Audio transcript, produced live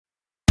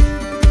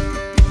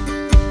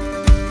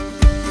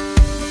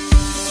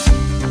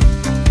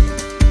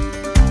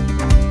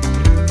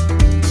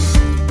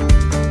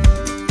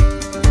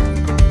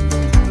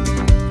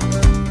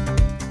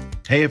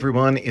Hey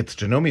everyone, it's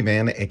Janome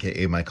Man,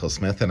 aka Michael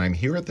Smith, and I'm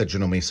here at the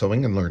Janome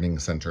Sewing and Learning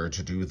Center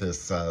to do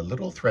this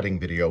little threading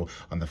video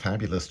on the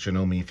fabulous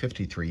Janome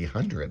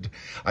 5300.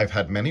 I've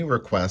had many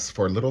requests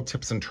for little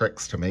tips and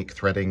tricks to make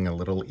threading a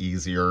little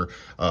easier,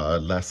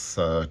 less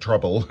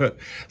trouble.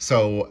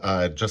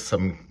 So just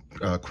some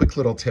quick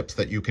little tips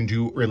that you can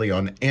do really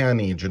on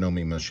any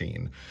Janome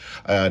machine.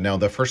 Now,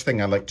 the first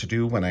thing I like to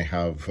do when I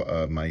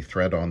have my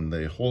thread on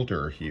the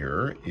holder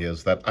here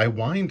is that I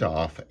wind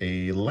off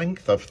a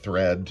length of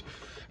thread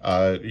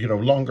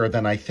longer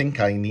than I think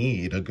I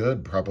need, a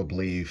good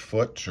probably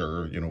foot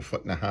or,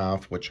 foot and a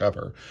half,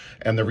 whichever.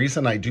 And the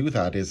reason I do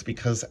that is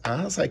because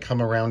as I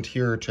come around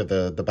here to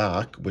the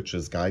back, which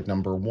is guide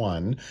number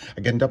 1,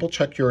 again, double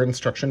check your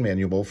instruction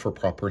manual for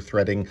proper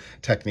threading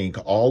technique.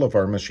 All of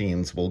our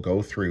machines will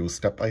go through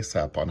step by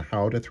step on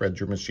how to thread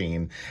your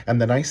machine. And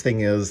the nice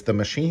thing is the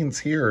machines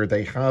here,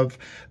 they have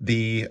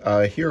the,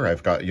 here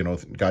I've got,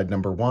 guide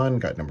number 1,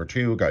 guide number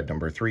 2, guide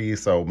number 3.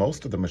 So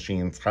most of the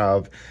machines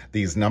have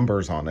these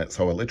numbers on it,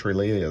 so it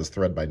literally is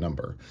thread by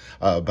number.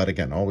 But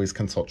again, always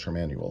consult your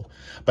manual.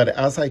 But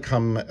as I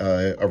come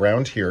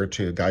around here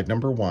to guide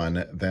number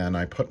 1, then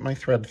I put my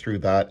thread through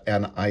that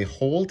and I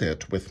hold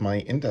it with my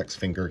index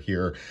finger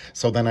here.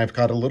 So then I've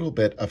got a little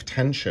bit of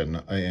tension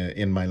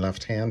in my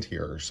left hand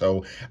here.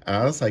 So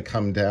as I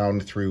come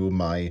down through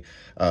my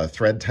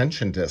thread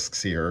tension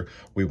discs here,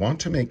 we want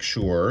to make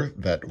sure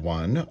that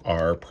 1,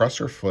 our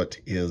presser foot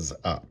is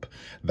up.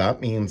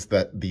 That means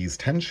that these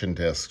tension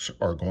discs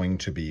are going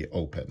to be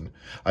open.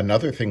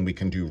 Another thing we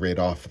can do right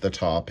off the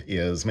top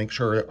is make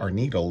sure our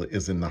needle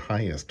is in the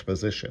highest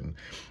position.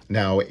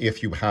 Now,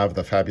 if you have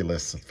the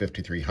fabulous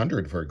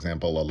 5300, for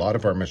example, a lot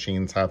of our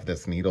machines have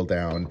this needle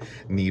down,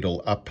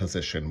 needle up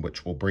position,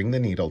 which will bring the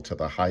needle to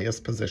the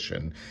highest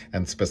position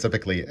and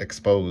specifically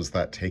expose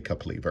that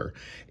take-up lever.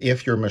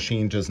 If your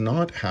machine does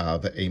not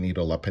have a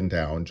needle up and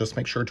down, just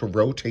make sure to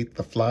rotate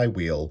the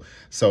flywheel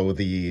so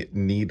the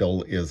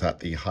needle is at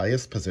the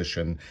highest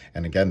position,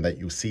 and again, that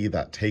you see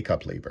that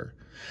take-up lever.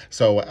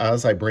 So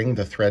as I bring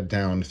the thread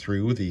down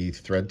through the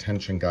thread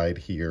tension guide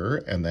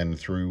here and then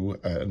through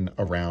and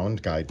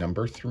around guide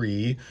number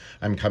 3,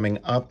 I'm coming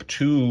up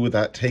to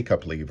that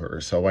take-up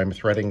lever. So I'm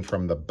threading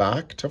from the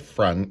back to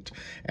front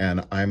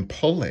and I'm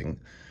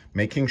pulling,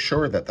 making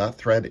sure that that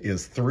thread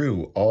is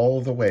through all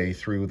the way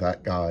through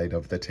that guide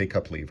of the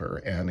take-up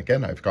lever. And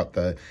again, I've got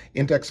the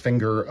index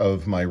finger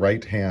of my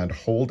right hand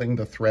holding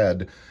the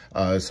thread,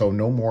 so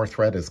no more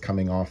thread is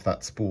coming off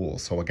that spool.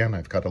 So again,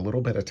 I've got a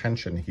little bit of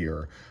tension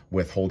here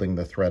with holding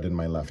the thread in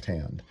my left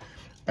hand.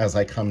 As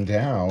I come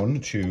down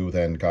to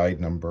then guide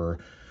number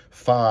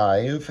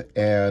 5,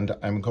 and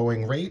I'm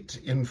going right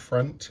in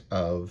front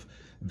of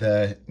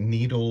the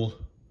needle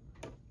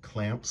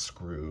clamp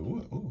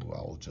screw. Oh,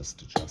 I'll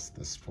just adjust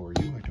this for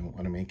you. I don't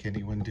want to make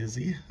anyone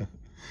dizzy.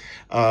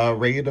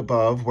 Right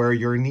above where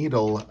your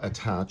needle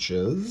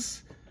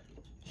attaches.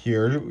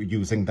 Here,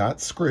 using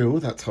that screw,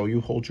 that's how you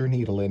hold your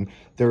needle in.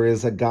 There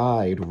is a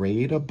guide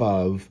right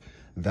above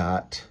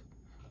that,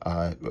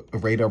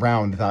 right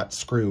around that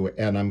screw,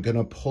 and I'm going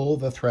to pull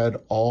the thread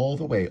all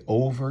the way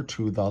over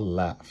to the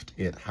left.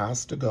 It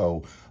has to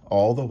go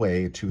all the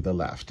way to the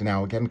left.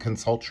 Now, again,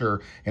 consult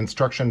your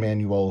instruction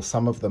manual.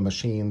 Some of the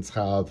machines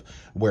have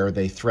where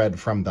they thread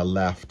from the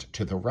left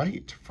to the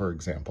right, for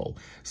example.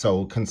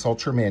 So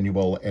consult your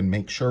manual and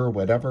make sure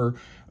whatever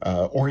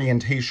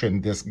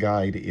orientation this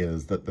guide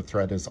is, that the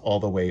thread is all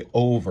the way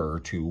over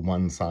to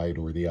one side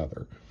or the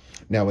other.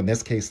 Now, in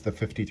this case, the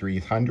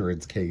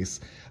 5300's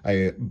case,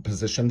 I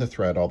position the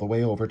thread all the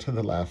way over to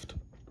the left,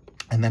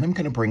 and then I'm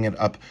going to bring it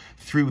up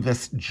through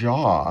this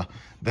jaw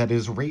that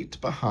is right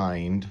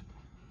behind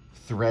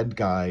thread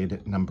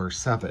guide number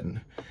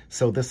 7.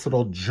 So this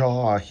little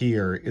jaw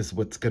here is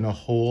what's going to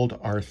hold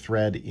our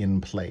thread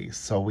in place.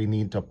 So we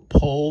need to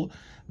pull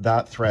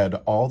that thread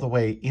all the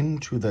way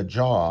into the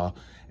jaw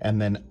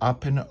and then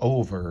up and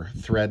over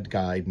thread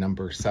guide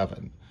number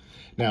 7.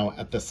 Now,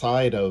 at the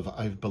side of,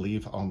 I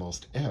believe,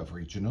 almost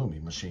every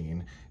Janome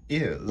machine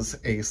is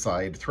a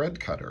side thread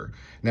cutter.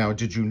 Now,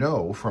 did you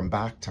know from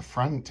back to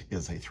front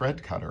is a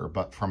thread cutter,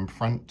 but from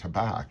front to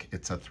back,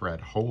 it's a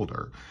thread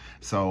holder.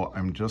 So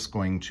I'm just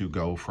going to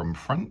go from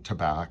front to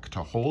back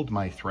to hold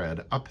my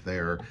thread up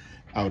there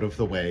out of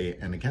the way.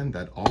 And again,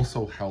 that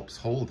also helps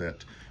hold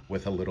it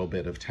with a little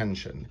bit of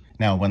tension.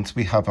 Now, once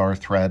we have our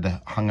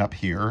thread hung up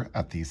here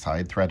at the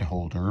side thread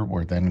holder,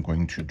 we're then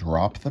going to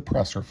drop the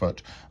presser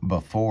foot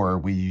before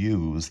we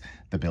use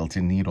the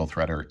built-in needle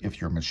threader,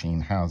 if your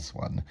machine has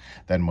one.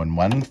 Then when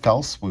one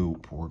fell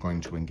swoop, we're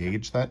going to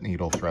engage that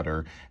needle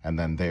threader, and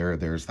then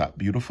there's that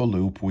beautiful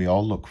loop we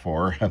all look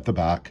for at the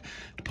back.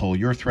 Pull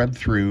your thread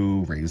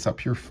through, raise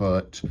up your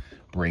foot,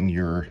 bring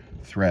your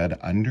thread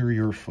under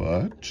your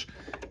foot,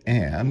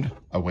 and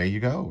away you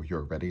go.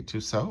 You're ready to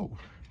sew.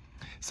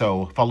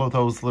 So follow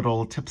those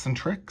little tips and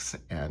tricks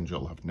and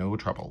you'll have no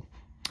trouble.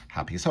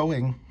 Happy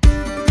sewing!